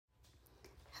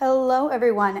Hello,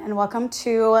 everyone, and welcome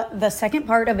to the second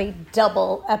part of a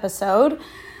double episode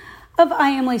of I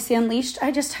Am Lacey Unleashed.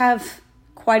 I just have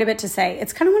quite a bit to say.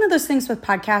 It's kind of one of those things with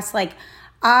podcasts, like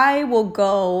I will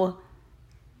go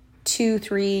 2,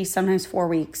 3, sometimes 4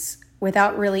 weeks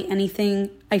without really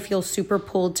anything I feel super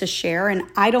pulled to share. And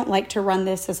I don't like to run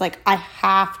this as like I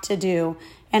have to do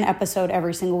an episode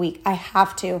every single week. I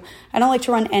have to. I don't like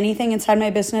to run anything inside my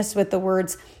business with the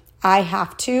words I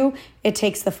have to. It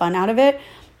takes the fun out of it.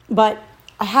 But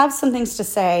I have some things to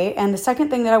say. And the second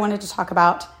thing that I wanted to talk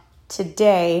about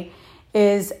today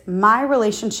is my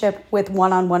relationship with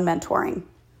one-on-one mentoring.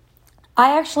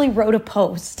 I actually wrote a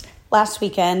post last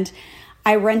weekend.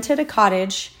 I rented a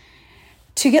cottage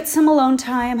to get some alone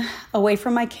time away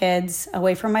from my kids,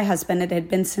 away from my husband. It had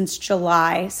been since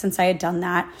July since I had done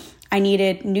that. I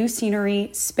needed new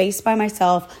scenery, space by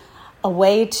myself, a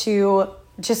way to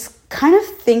just kind of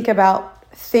think about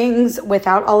things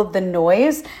without all of the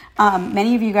noise.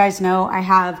 Many of you guys know I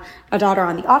have a daughter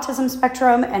on the autism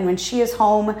spectrum, and when she is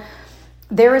home,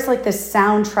 there is like this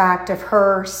soundtrack of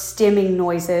her stimming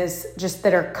noises just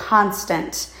that are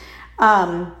constant.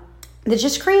 That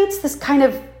just creates this kind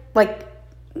of like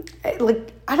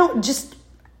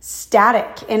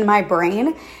static in my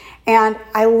brain. And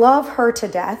I love her to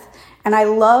death. And I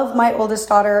love my oldest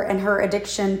daughter and her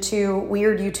addiction to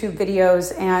weird YouTube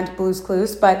videos and Blue's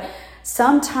Clues. But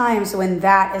sometimes when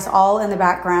that is all in the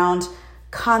background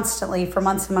constantly for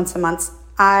months and months and months,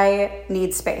 I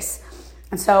need space.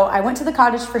 And so I went to the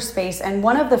cottage for space. And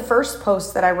one of the first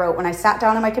posts that I wrote when I sat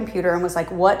down on my computer and was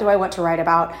like, what do I want to write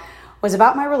about, was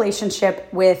about my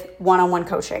relationship with one-on-one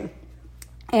coaching.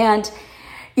 And,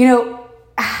 you know,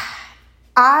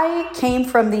 I came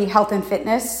from the health and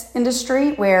fitness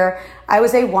industry where I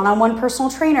was a one-on-one personal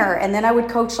trainer, and then I would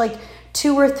coach like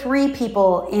 2 or 3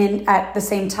 people in at the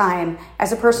same time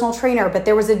as a personal trainer. But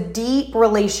there was a deep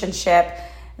relationship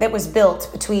that was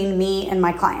built between me and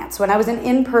my clients. When I was an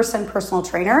in-person personal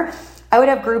trainer, I would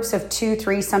have groups of 2,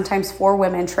 3, sometimes 4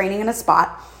 women training in a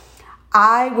spot.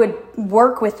 I would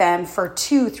work with them for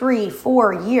 2, 3,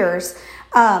 4 years.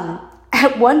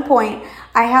 At one point,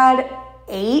 I had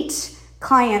 8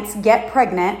 clients get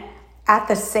pregnant at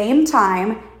the same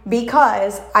time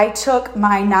because I took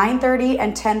my 9:30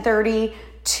 and 10:30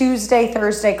 Tuesday,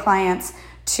 Thursday clients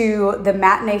to the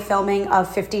matinee filming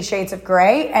of 50 Shades of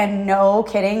Grey. And no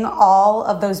kidding, all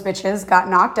of those bitches got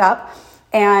knocked up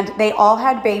and they all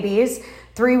had babies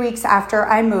 3 weeks after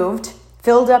I moved,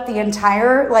 filled up the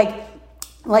entire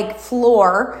like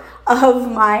floor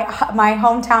of my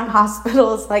hometown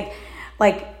hospital's like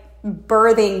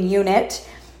birthing unit.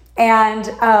 And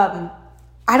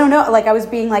I don't know, like I was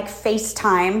being like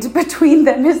FaceTimed between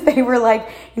them as they were like,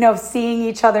 you know, seeing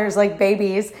each other's like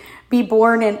babies be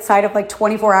born inside of like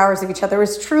 24 hours of each other.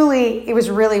 It was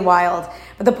really wild.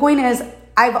 But the point is,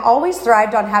 I've always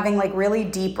thrived on having like really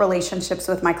deep relationships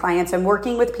with my clients and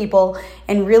working with people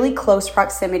in really close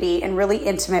proximity in really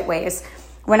intimate ways.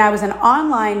 When I was an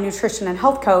online nutrition and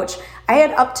health coach, I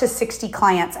had up to 60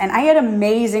 clients and I had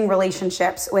amazing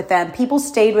relationships with them. People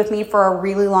stayed with me for a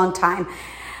really long time.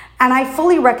 And I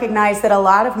fully recognize that a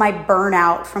lot of my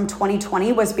burnout from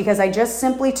 2020 was because I just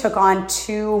simply took on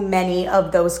too many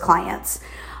of those clients.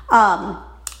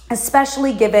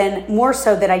 Especially given more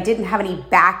so that I didn't have any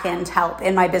back-end help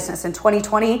in my business. In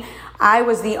 2020, I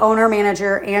was the owner,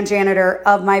 manager, and janitor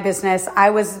of my business.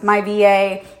 I was my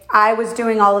VA. I was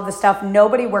doing all of the stuff.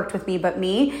 Nobody worked with me but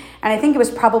me. And I think it was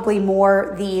probably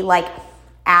more the like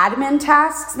admin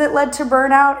tasks that led to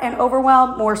burnout and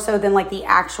overwhelm more so than like the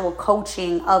actual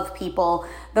coaching of people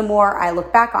the more I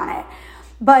look back on it.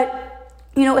 But,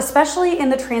 you know, especially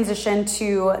in the transition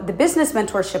to the business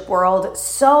mentorship world,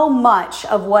 so much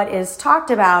of what is talked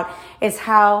about is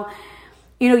how,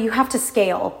 you know, you have to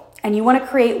scale and you want to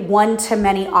create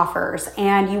one-to-many offers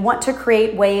and you want to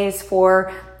create ways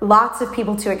for lots of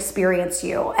people to experience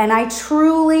you. And I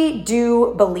truly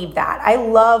do believe that. I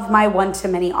love my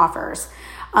one-to-many offers.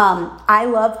 I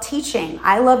love teaching.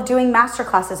 I love doing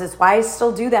masterclasses. It's why I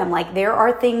still do them. Like there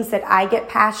are things that I get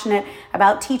passionate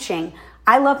about teaching.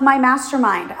 I love my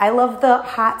mastermind. I love the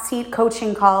hot seat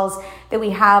coaching calls that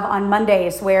we have on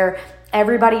Mondays where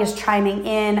everybody is chiming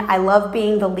in. I love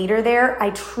being the leader there. I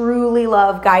truly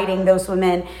love guiding those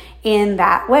women in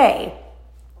that way.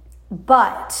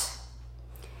 But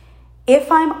if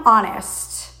I'm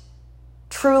honest,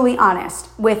 truly honest,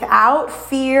 without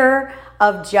fear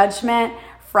of judgment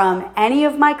from any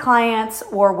of my clients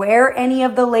or where any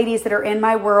of the ladies that are in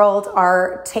my world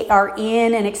are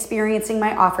in and experiencing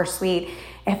my offer suite,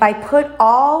 if I put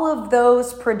all of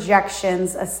those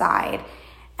projections aside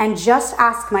and just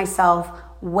ask myself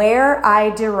where I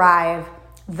derive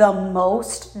the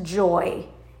most joy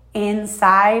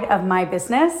inside of my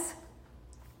business,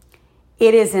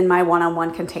 it is in my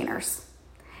one-on-one containers.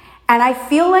 And I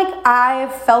feel like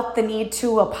I've felt the need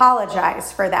to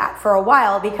apologize for that for a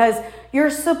while, because you're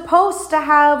supposed to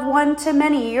have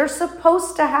one-to-many. You're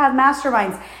supposed to have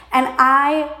masterminds. And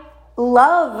I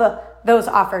love those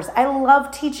offers. I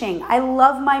love teaching. I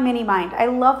love my mini mind. I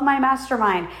love my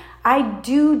mastermind. I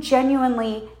do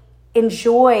genuinely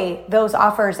enjoy those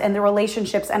offers and the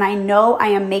relationships, and I know I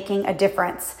am making a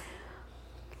difference.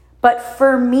 But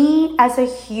for me as a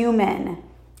human,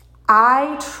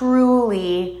 I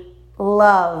truly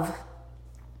love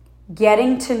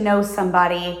getting to know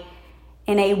somebody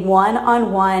in a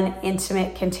one-on-one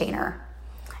intimate container.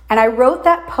 And I wrote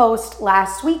that post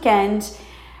last weekend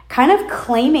kind of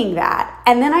claiming that.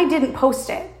 And then I didn't post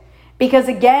it because,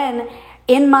 again,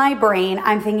 in my brain,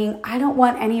 I'm thinking, I don't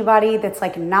want anybody that's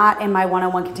like not in my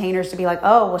one-on-one containers to be like,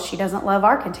 oh, well, she doesn't love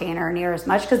our container near as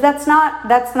much, because that's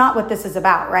not what this is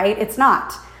about, right? It's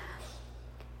not.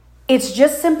 It's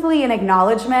just simply an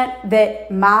acknowledgement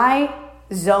that my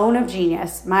zone of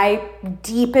genius, my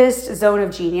deepest zone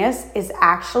of genius, is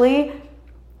actually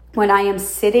when I am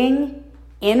sitting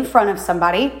in front of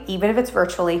somebody, even if it's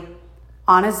virtually,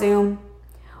 on a Zoom,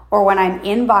 or when I'm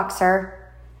in Voxer,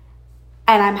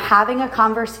 and I'm having a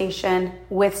conversation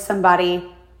with somebody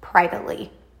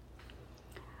privately.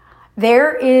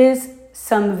 There is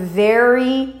some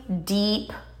very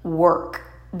deep work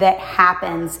that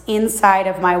happens inside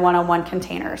of my one-on-one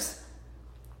containers.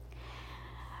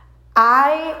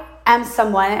 I am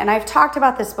someone, and I've talked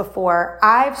about this before,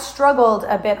 I've struggled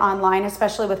a bit online,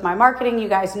 especially with my marketing. You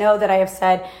guys know that I have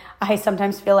said I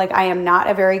sometimes feel like I am not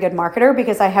a very good marketer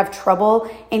because I have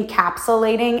trouble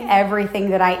encapsulating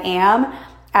everything that I am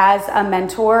as a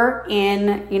mentor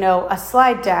in, a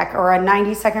slide deck or a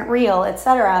 90-second reel,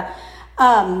 etc.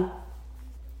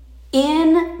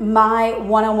 In my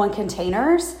one-on-one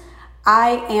containers,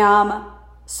 I am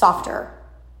softer.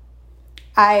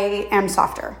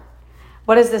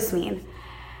 What does this mean?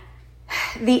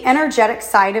 The energetic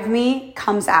side of me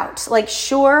comes out. Like,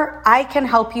 sure, I can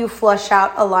help you flush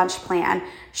out a launch plan.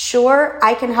 Sure,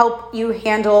 I can help you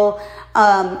handle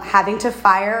having to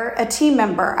fire a team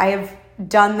member. I have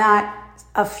done that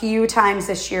a few times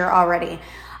this year already.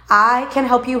 I can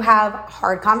help you have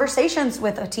hard conversations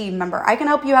with a team member. I can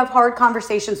help you have hard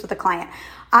conversations with a client.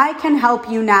 I can help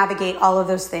you navigate all of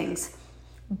those things.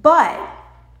 But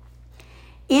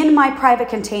in my private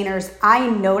containers, I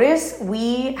notice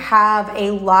we have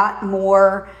a lot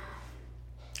more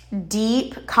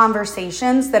deep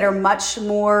conversations that are much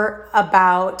more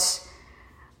about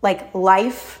like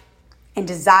life and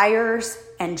desires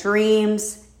and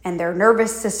dreams and their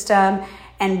nervous system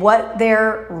and what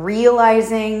they're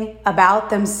realizing about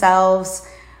themselves.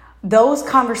 Those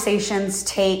conversations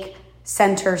take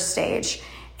center stage.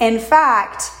 In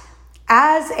fact,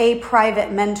 as a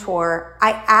private mentor,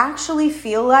 I actually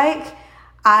feel like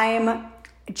I'm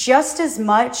just as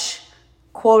much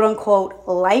quote unquote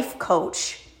life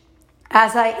coach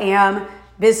as I am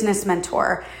business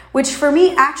mentor, which for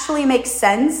me actually makes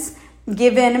sense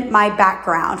given my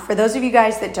background. For those of you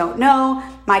guys that don't know,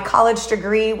 my college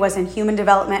degree was in human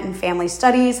development and family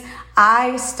studies.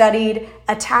 I studied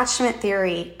attachment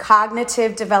theory,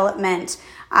 cognitive development.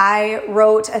 I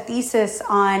wrote a thesis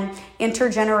on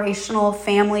intergenerational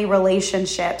family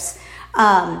relationships.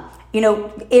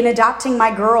 In adopting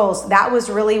my girls, that was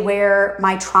really where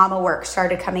my trauma work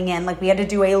started coming in. Like, we had to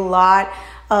do a lot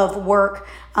of work.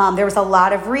 There was a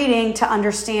lot of reading to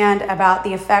understand about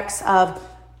the effects of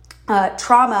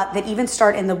trauma that even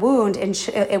start in the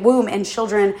womb in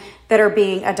children that are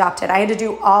being adopted. I had to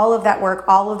do all of that work,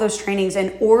 all of those trainings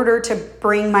in order to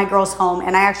bring my girls home.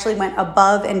 And I actually went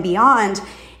above and beyond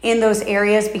in those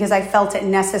areas because I felt it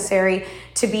necessary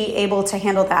to be able to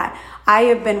handle that. I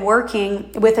have been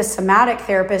working with a somatic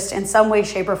therapist in some way,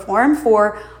 shape, or form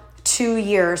for 2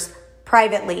 years,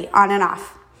 privately, on and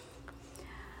off.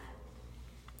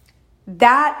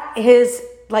 That is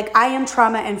like, I am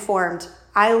trauma informed.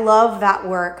 I love that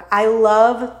work. I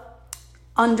love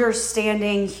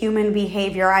understanding human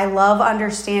behavior. I love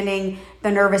understanding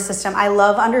the nervous system. I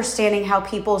love understanding how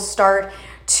people start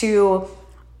to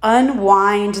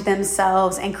unwind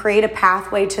themselves and create a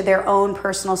pathway to their own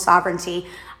personal sovereignty.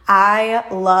 I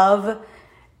love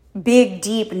big,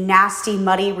 deep, nasty,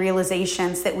 muddy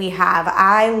realizations that we have.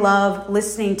 I love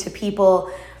listening to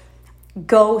people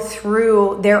go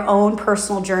through their own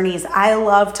personal journeys. I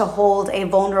love to hold a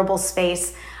vulnerable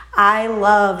space. I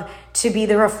love to be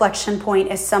the reflection point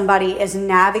as somebody is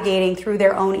navigating through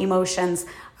their own emotions.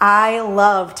 I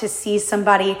love to see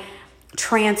somebody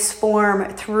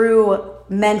transform through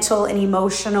mental and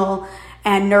emotional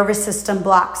and nervous system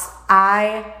blocks.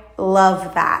 I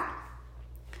love that.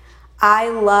 I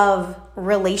love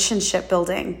relationship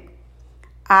building.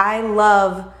 I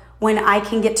love when I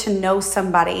can get to know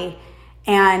somebody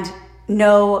and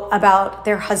know about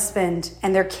their husband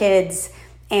and their kids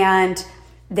and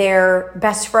their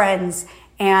best friends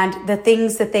and the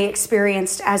things that they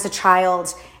experienced as a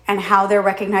child and how they're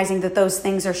recognizing that those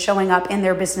things are showing up in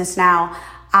their business now.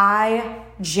 I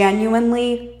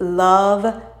genuinely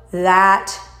love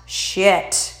that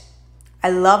shit. I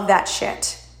love that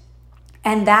shit.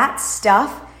 And that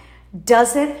stuff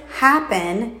doesn't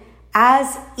happen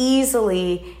as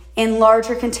easily in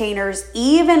larger containers,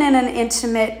 even in an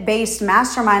intimate-based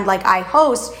mastermind like I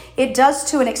host. It does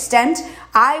to an extent.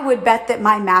 I would bet that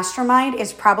my mastermind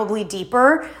is probably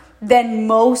deeper than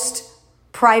most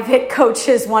private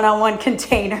coaches one-on-one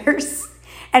containers.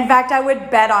 In fact, I would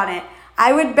bet on it.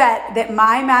 I would bet that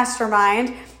my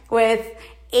mastermind with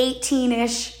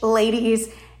 18-ish ladies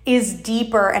is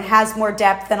deeper and has more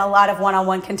depth than a lot of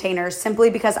one-on-one containers, simply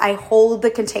because I hold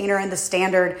the container and the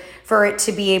standard for it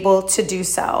to be able to do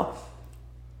so.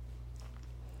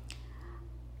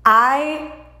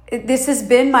 This has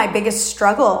been my biggest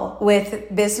struggle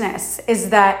with business, is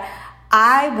that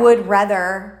I would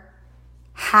rather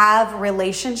have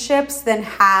relationships than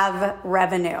have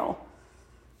revenue.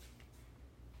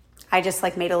 I just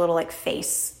made a little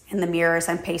face in the mirror as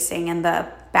I'm pacing in the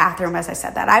bathroom as I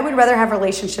said that. I would rather have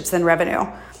relationships than revenue.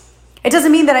 It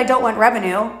doesn't mean that I don't want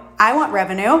revenue. I want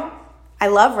revenue. I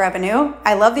love revenue.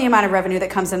 I love the amount of revenue that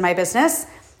comes in my business.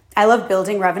 I love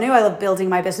building revenue. I love building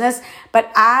my business.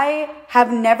 But I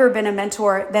have never been a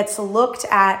mentor that's looked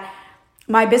at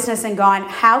my business and gone,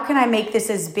 how can I make this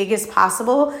as big as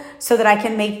possible so that I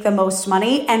can make the most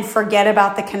money and forget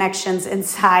about the connections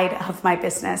inside of my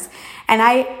business? And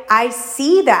I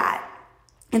see that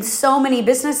in so many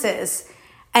businesses.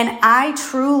 And I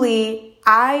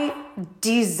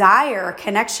desire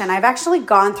connection. I've actually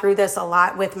gone through this a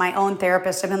lot with my own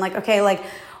therapist. I've been okay,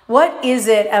 what is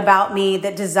it about me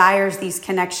that desires these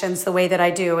connections the way that I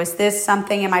do? Is this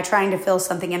something, am I trying to fill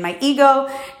something in my ego?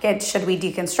 Should we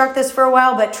deconstruct this for a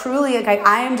while? But truly,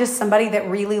 I am just somebody that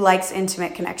really likes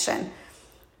intimate connection.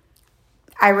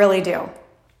 I really do.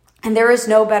 And there is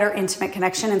no better intimate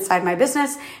connection inside my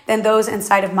business than those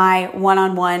inside of my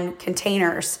one-on-one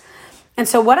containers. And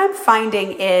so what I'm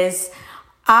finding is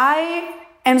I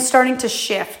am starting to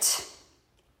shift.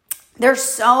 There's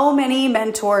so many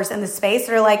mentors in the space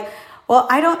that are well,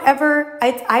 I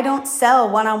don't sell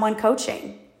one-on-one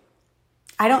coaching.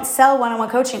 I don't sell one-on-one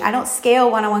coaching. I don't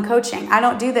scale one-on-one coaching. I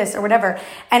don't do this or whatever.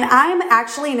 And I'm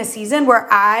actually in a season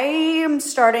where I am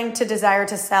starting to desire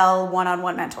to sell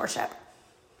one-on-one mentorship.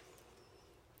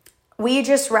 We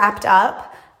just wrapped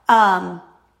up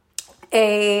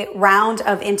a round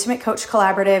of Intimate Coach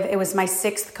Collaborative. It was my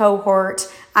 6th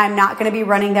cohort. I'm not going to be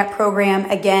running that program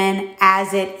again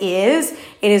as it is.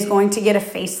 It is going to get a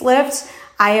facelift.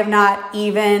 I have not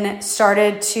even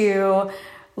started to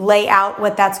lay out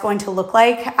what that's going to look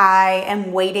like. I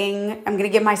am waiting. I'm going to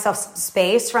give myself some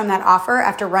space from that offer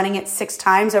after running it 6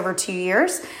 times over 2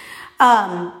 years.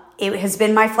 It has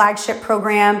been my flagship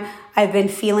program. I've been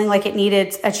feeling like it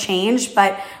needed a change,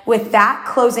 but with that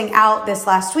closing out this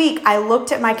last week, I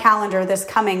looked at my calendar this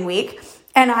coming week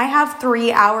and I have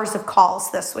 3 hours of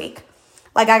calls this week.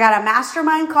 I got a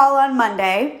mastermind call on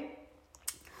Monday.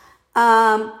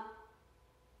 I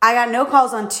got no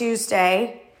calls on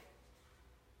Tuesday.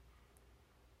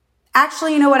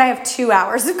 Actually, you know what? I have 2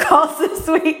 hours of calls this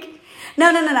week. No.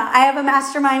 I have a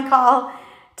mastermind call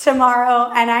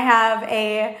tomorrow and I have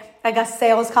a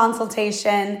sales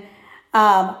consultation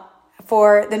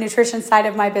for the nutrition side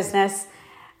of my business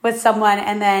with someone.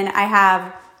 And then I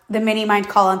have the mini mind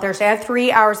call on Thursday. I have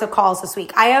 3 hours of calls this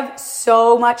week. I have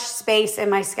so much space in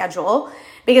my schedule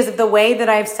because of the way that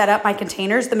I've set up my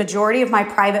containers. The majority of my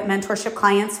private mentorship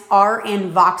clients are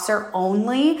in Voxer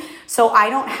only. So I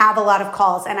don't have a lot of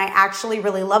calls. And I actually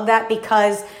really love that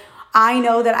because I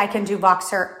know that I can do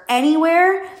Voxer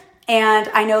anywhere. And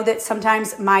I know that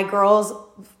sometimes my girls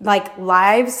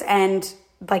lives and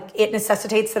it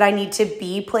necessitates that I need to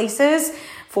be places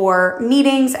for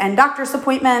meetings and doctor's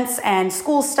appointments and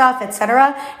school stuff,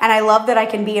 etc. And I love that I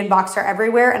can be in Voxer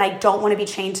everywhere and I don't want to be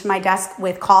chained to my desk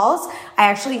with calls. I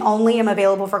actually only am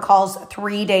available for calls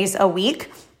 3 days a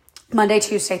week. Monday,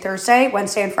 Tuesday, Thursday,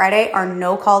 Wednesday, and Friday are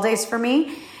no call days for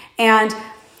me. And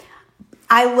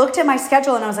I looked at my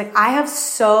schedule and I was I have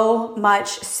so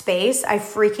much space. I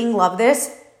freaking love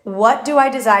this. What do I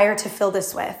desire to fill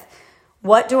this with?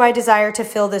 What do I desire to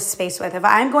fill this space with? If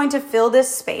I'm going to fill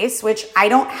this space, which I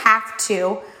don't have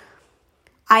to,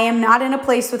 I am not in a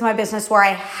place with my business where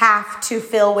I have to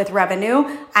fill with revenue.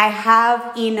 I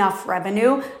have enough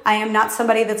revenue. I am not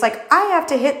somebody that's like, I have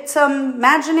to hit some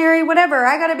imaginary whatever.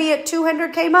 I got to be at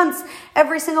 200K months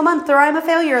every single month or I'm a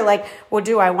failure. Like, well,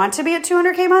 do I want to be at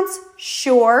 200K months?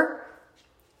 Sure.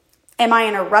 Am I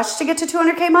in a rush to get to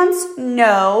 200K months?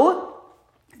 No,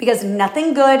 because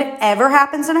nothing good ever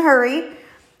happens in a hurry.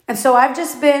 And so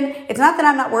it's not that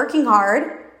I'm not working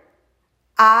hard.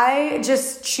 I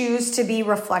just choose to be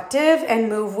reflective and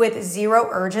move with zero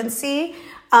urgency.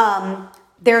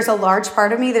 There's a large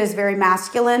part of me that is very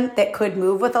masculine that could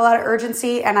move with a lot of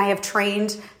urgency. And I have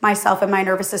trained myself and my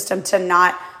nervous system to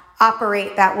not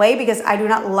operate that way because I do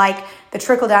not like the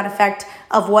trickle-down effect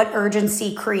of what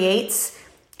urgency creates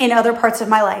in other parts of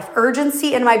my life.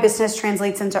 Urgency in my business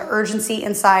translates into urgency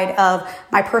inside of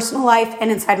my personal life and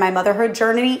inside my motherhood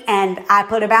journey. And I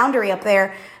put a boundary up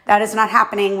there. That is not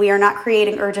happening. We are not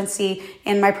creating urgency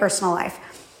in my personal life.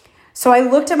 So I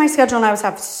looked at my schedule and I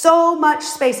have so much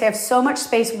space. I have so much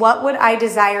space. What would I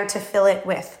desire to fill it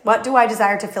with? What do I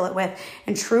desire to fill it with?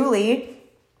 And truly,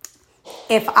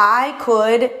 if I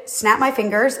could snap my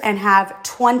fingers and have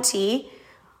 20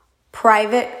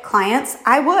 private clients,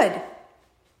 I would.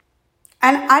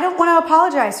 And I don't want to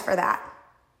apologize for that.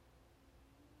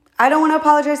 I don't want to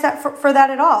apologize for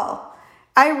that at all.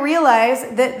 I realize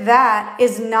that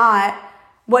is not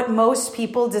what most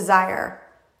people desire.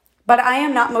 But I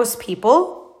am not most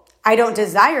people. I don't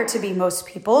desire to be most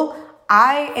people.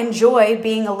 I enjoy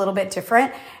being a little bit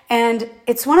different. And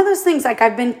it's one of those things, like,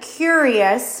 I've been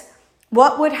curious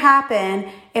what would happen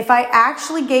if I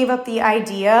actually gave up the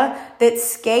idea that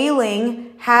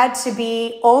scaling had to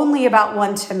be only about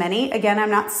one-to-many. Again, I'm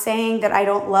not saying that I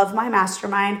don't love my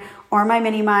mastermind or my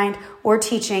mini mind or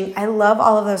teaching. I love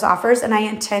all of those offers and I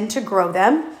intend to grow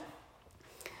them.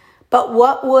 But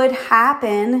what would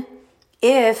happen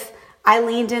if I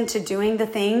leaned into doing the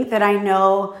thing that I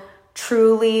know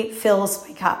truly fills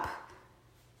my cup?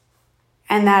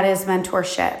 And that is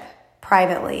mentorship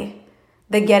privately,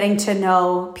 the getting to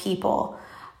know people.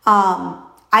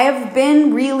 I have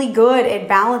been really good at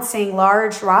balancing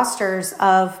large rosters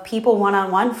of people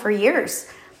one-on-one for years.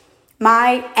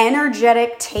 My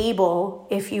energetic table,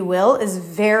 if you will, is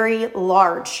very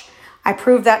large. I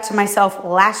proved that to myself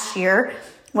last year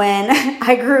when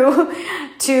I grew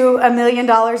to $1 million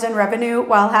in revenue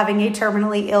while having a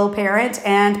terminally ill parent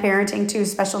and parenting two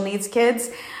special needs kids,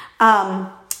 and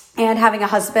having a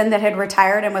husband that had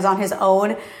retired and was on his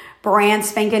own brand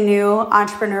spanking new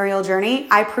entrepreneurial journey.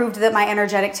 I proved that my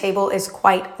energetic table is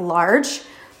quite large.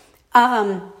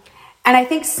 And I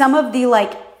think some of the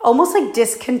almost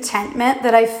discontentment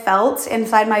that I felt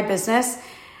inside my business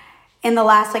in the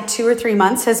last 2 or 3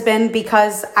 months has been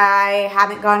because I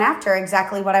haven't gone after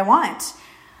exactly what I want.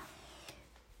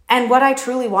 And what I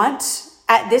truly want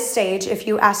at this stage, if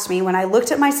you asked me, when I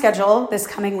looked at my schedule this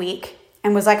coming week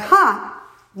and was like,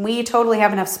 we totally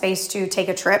have enough space to take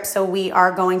a trip, so we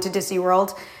are going to Disney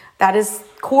World. That is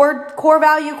core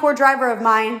value, core driver of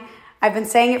mine. I've been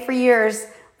saying it for years,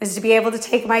 is to be able to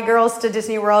take my girls to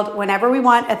Disney World whenever we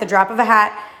want at the drop of a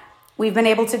hat. We've been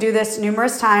able to do this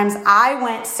numerous times. I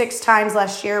went 6 times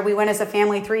last year. We went as a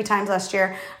family 3 times last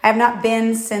year. I have not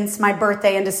been since my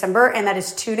birthday in December, and that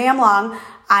is too damn long.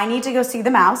 I need to go see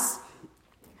the mouse.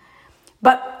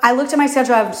 But I looked at my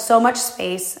schedule, I have so much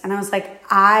space, and I was like,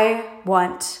 I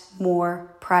want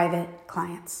more private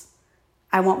clients.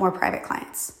 I want more private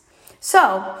clients.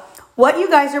 So what you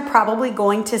guys are probably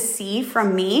going to see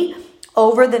from me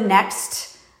over the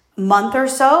next month or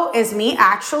so is me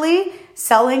actually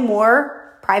selling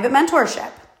more private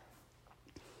mentorship.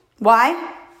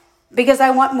 Why? Because I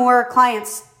want more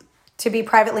clients to be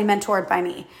privately mentored by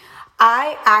me.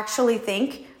 I actually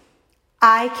think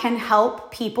I can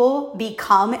help people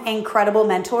become incredible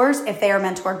mentors if they are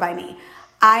mentored by me.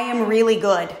 I am really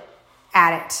good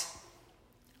at it.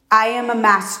 I am a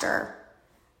master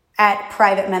at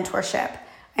private mentorship.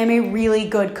 I'm a really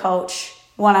good coach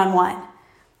one-on-one.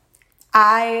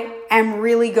 I am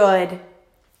really good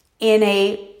in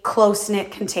a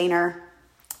close-knit container.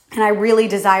 And I really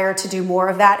desire to do more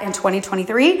of that in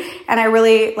 2023. And I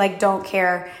really don't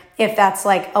care if that's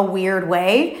a weird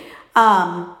way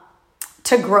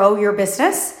to grow your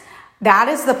business. That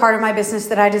is the part of my business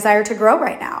that I desire to grow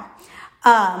right now.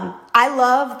 I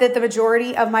love that the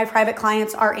majority of my private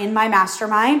clients are in my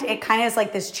mastermind. It kind of is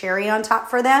like this cherry on top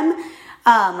for them.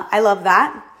 I love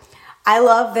that. I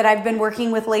love that I've been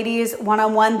working with ladies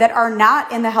one-on-one that are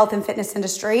not in the health and fitness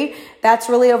industry. That's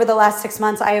really over the last 6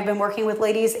 months. I have been working with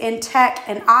ladies in tech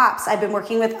and ops. I've been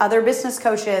working with other business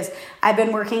coaches. I've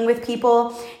been working with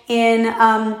people in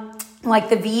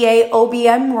the VA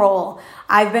OBM role.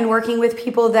 I've been working with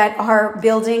people that are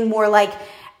building more like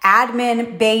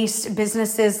admin-based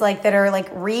businesses, like that are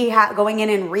like going in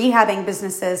and rehabbing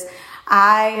businesses.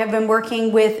 I have been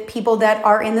working with people that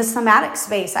are in the somatic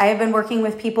space. I have been working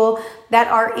with people that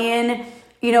are in,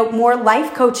 more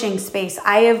life coaching space.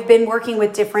 I have been working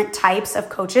with different types of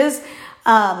coaches,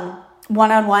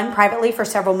 one-on-one privately for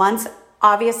several months.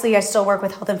 Obviously, I still work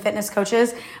with health and fitness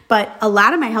coaches, but a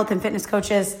lot of my health and fitness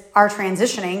coaches are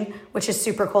transitioning, which is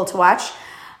super cool to watch.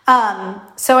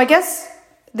 So I guess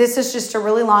this is just a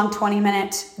really long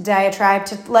 20-minute diatribe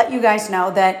to let you guys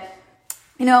know that,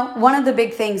 one of the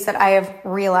big things that I have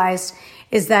realized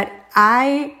is that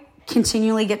I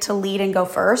continually get to lead and go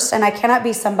first. And I cannot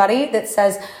be somebody that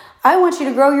says, I want you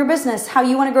to grow your business, how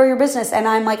you want to grow your business. And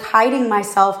I'm like hiding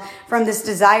myself from this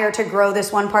desire to grow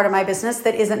this one part of my business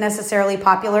that isn't necessarily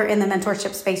popular in the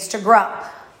mentorship space to grow.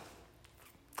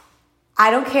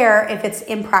 I don't care if it's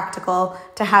impractical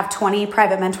to have 20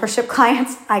 private mentorship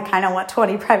clients. I kind of want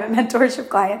 20 private mentorship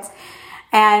clients.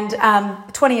 And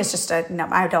 20 is just I'm not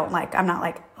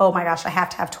like, oh my gosh, I have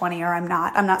to have 20 or I'm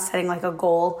not setting like a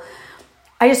goal.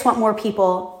 I just want more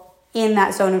people in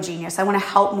that zone of genius. I want to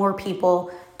help more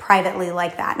people privately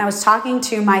like that. And I was talking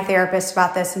to my therapist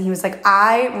about this and he was like,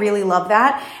 I really love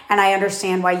that. And I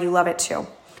understand why you love it too.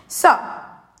 So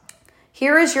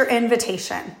here is your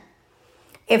invitation.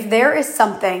 If there is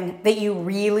something that you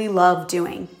really love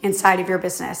doing inside of your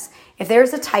business, if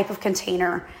there's a type of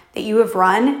container that you have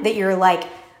run that you're like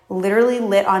literally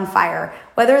lit on fire,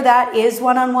 whether that is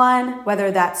one-on-one,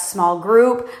 whether that's small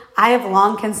group. I have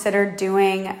long considered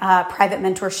doing private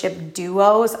mentorship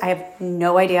duos. I have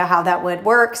no idea how that would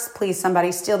work. Please,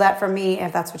 somebody steal that from me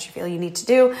if that's what you feel you need to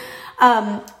do.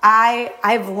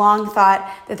 I've long thought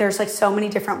that there's like so many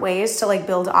different ways to like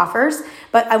build offers,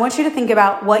 but I want you to think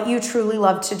about what you truly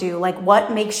love to do, like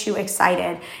what makes you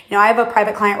excited. I have a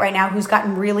private client right now who's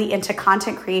gotten really into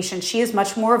content creation. She is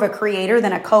much more of a creator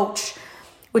than a coach,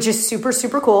 which is super,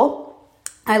 super cool.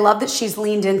 I love that she's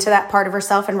leaned into that part of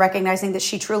herself and recognizing that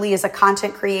she truly is a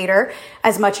content creator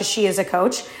as much as she is a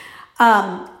coach.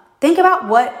 Think about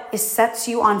what sets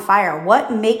you on fire.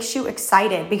 What makes you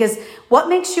excited? Because what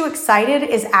makes you excited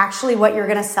is actually what you're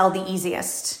going to sell the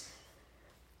easiest.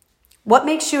 What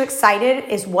makes you excited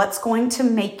is what's going to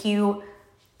make you,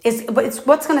 it's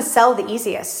what's going to sell the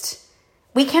easiest.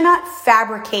 We cannot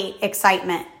fabricate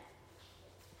excitement.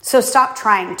 So stop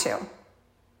trying to.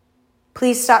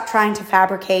 Please stop trying to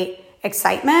fabricate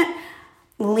excitement.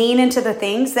 Lean into the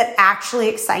things that actually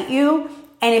excite you.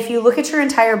 And if you look at your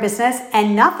entire business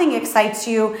and nothing excites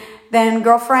you, then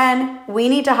girlfriend, we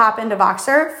need to hop into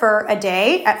Voxer for a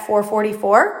day at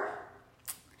 4:44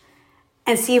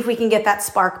 and see if we can get that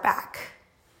spark back.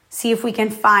 See if we can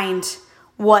find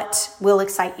what will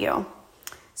excite you.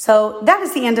 So that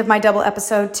is the end of my double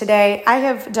episode today. I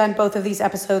have done both of these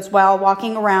episodes while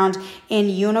walking around in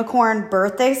unicorn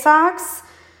birthday socks.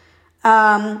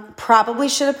 Probably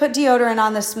should have put deodorant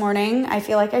on this morning. I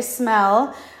feel like I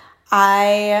smell.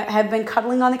 I have been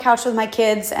cuddling on the couch with my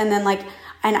kids and then like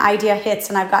an idea hits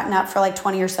and I've gotten up for like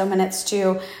 20 or so minutes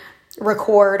to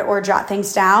record or jot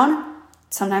things down.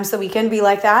 Sometimes the weekend be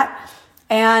like that.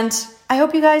 And I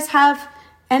hope you guys have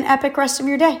an epic rest of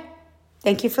your day.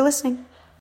 Thank you for listening.